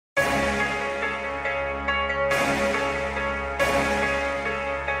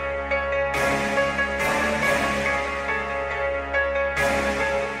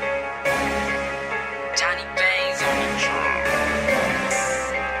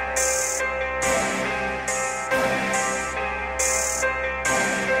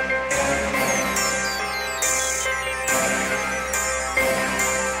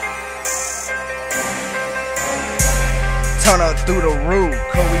Turn up through the roof,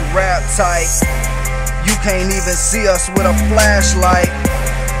 cause we rap tight. You can't even see us with a flashlight.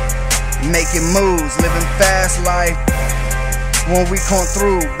 Making moves, living fast life. When we come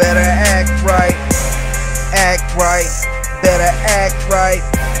through, better act right. Act right, better act right.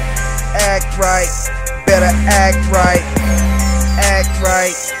 Act right, better act right. Act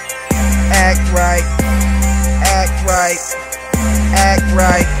right, act right. Act right, act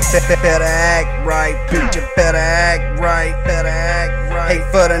right. Better act right, bitch, you better act right. Better act right.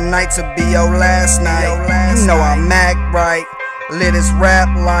 Hate for the night to be your last night. You know I'm act right. Lit his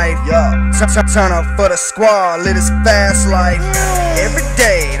rap life, turn up for the squad, lit his fast life. Every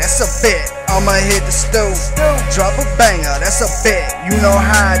day, that's a bet, I'ma hit the stoop. Drop a banger, that's a bet, you know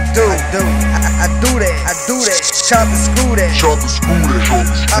how I do. I do that, chop and screw that.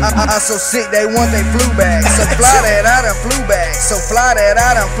 I so sick, they want they flew back. So fly that I done flew back, so fly that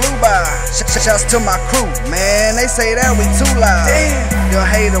I done flew by. Shouts to my crew, man, they say that we too loud. Your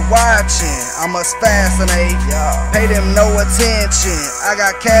hater watching, I must fascinate. Pay them no attention, I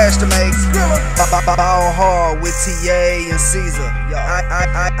got cash to make. Ball hard with TA and Cesa.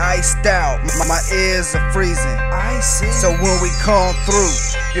 I iced out, my ears are freezing. So when we come through,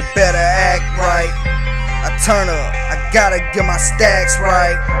 you better act right. I turn up, I gotta get my stacks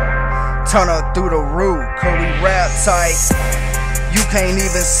right. Turn up through the roof, cause we rap tight. You can't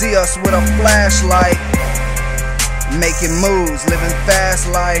even see us with a flashlight. Making moves, living fast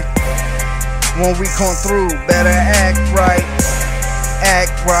life. When we come through, better act right.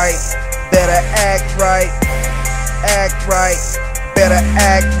 Act right, better act right. Act right, better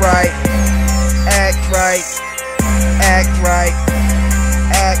act right. Act right, act right.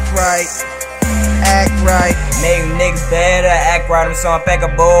 Act right, act right. Make niggas better act right. I'm so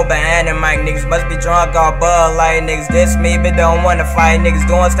impeccable behind the mic. Niggas must be drunk or bud like niggas diss me but don't wanna fight. Niggas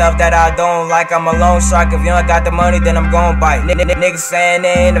doing stuff that I don't like. I'm a lone shark. If you ain't got the money, then I'm gon' bite. Niggas saying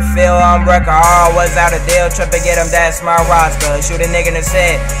they in the field, I'm wrecker. Always out a deal, trippin' get them, that's my roster. Shoot a nigga in the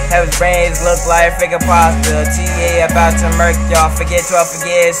head, have his brains look like figure pasta. TA about to murk y'all. Forget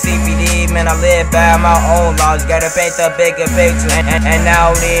CPD, man, I live by my own laws. Gotta paint the bigger picture, and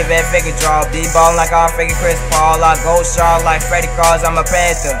now leave it figure draw. Be ballin' like I'm figure Chris Paul. I go sharp like Freddy Cause I'm a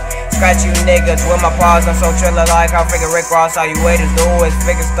panther. Scratch you niggas with my paws, I'm so triller like I figure Rick Ross. All you haters do is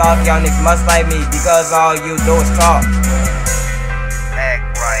figure stuff. Y'all niggas must like me because all you do is talk. Act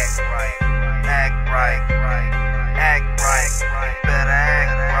right, act right, act right, better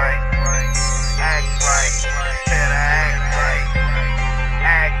act right, act right, better act right,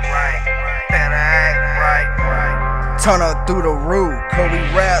 act right, better act right. Turn up through the roof, cause we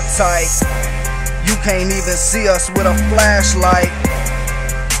rap tight. You can't even see us with a flashlight.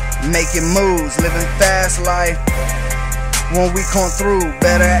 Making moves, living fast life. When we come through,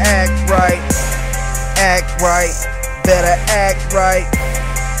 better act right. Act right, better act right.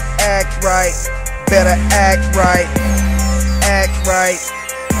 Act right, better act right. Act right,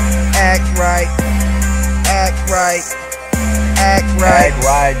 act right. Act right, act right. Act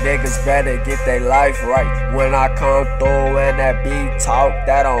right, niggas better get their life right. When I come through and that beat talk,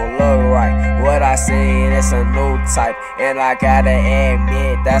 that don't look right. What I seen, it's a new type, and I gotta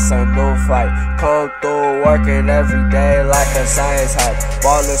admit, that's a new fight. Come through working every day like a science hype.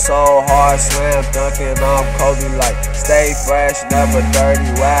 Ballin' so hard, slam dunking, I'm Kobe like. Stay fresh, never dirty,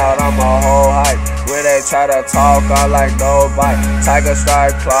 wild, I'm a whole hype. When they try to talk, I like no bite. Tiger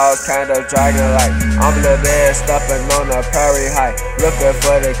strike claws, kinda dragon like. I'm the man stepping on the prairie high. Looking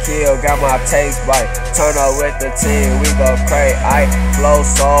for the kill, got my taste bite. Turn up with the team, we go crazy. I flow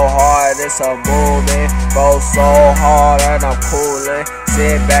so hard, it's a movement. Go so hard and I'm coolin'.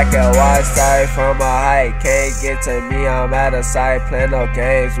 Sit back and watch sight from a height. Can't get to me, I'm out of sight. Play no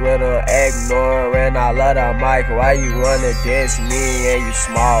games with her, ignoring. I love the mic. Why you wanna diss me and you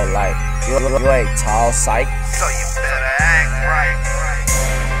small like? You ain't tall, psych. So you better act right.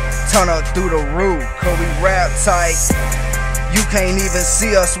 Turn up through the roof, cause we rap tight. You can't even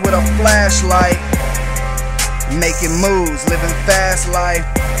see us with a flashlight. Making moves, living fast life.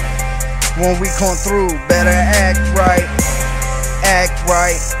 When we come through, better act right. Act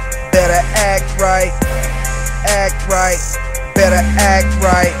right, better act right. Act right, better act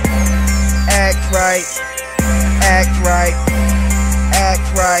right. Act right, act right.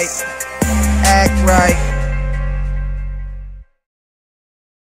 Act right, act right.